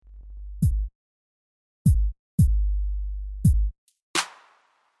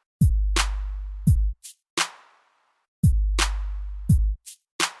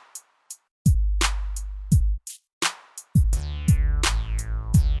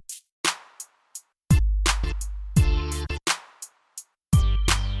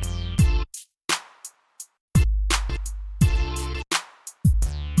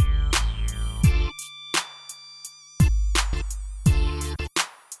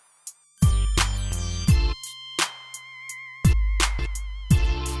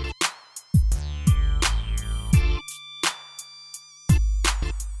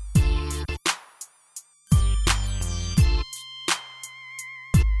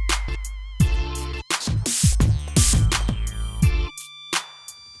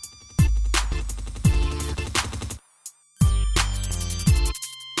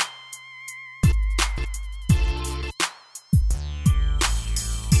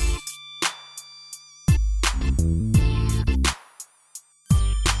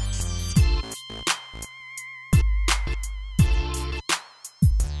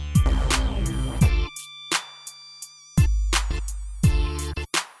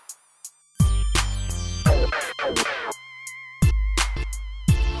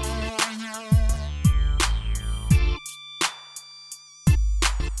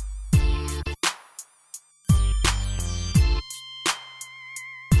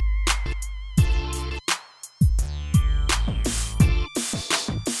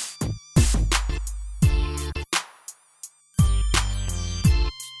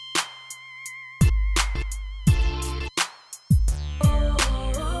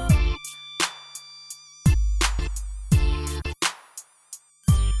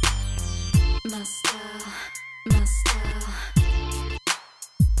My style, my style.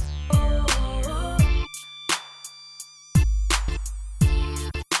 Oh,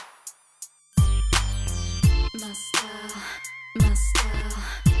 my style, my style.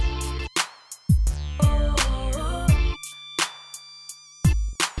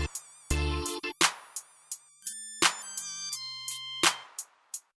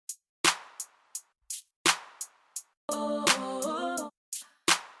 Oh,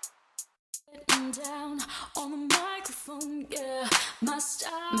 getting down on the microphone, yeah. My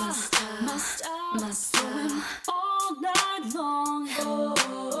style, my style, my style, my style. All night long.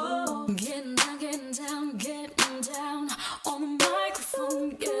 Oh, getting down, getting down on the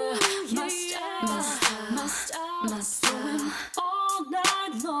microphone, yeah. My style, my style, my style, my style. All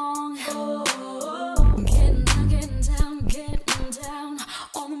night long. Oh, getting down, getting down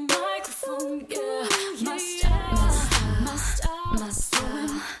on the microphone, yeah. My style, my style, my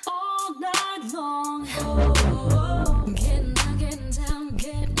style. All night long. Oh, getting down,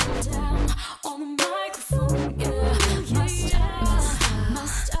 getting down on the microphone, yeah. My style, my style, my style. All night long. Oh, getting down, getting down on the microphone, yeah. My style, my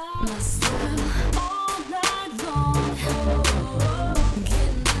style, my style. All night long. Oh,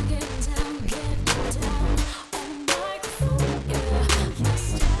 getting down, getting down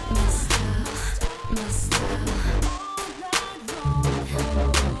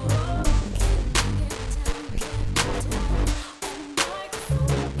on the microphone, yeah. My style,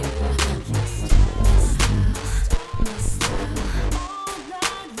 my style, all night long. Oh, getting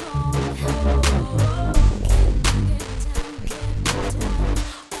down, getting down on the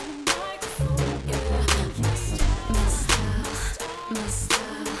microphone, yeah. My style, my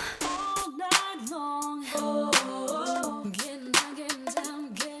style, all night long. Oh, getting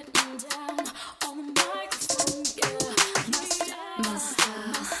down, getting down on the microphone, yeah. My style,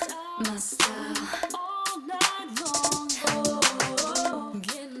 my style, all night long. Oh,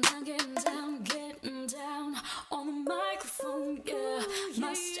 getting down, getting down on the microphone, yeah.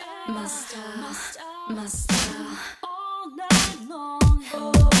 My style, my style, my style, all night long.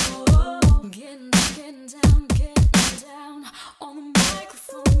 Oh, getting down, getting down on the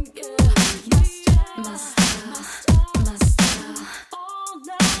microphone, yeah. My style, my style, all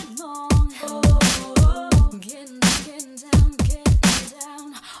night long. Oh, getting down, getting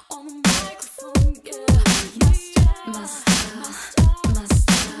down on the microphone, yeah.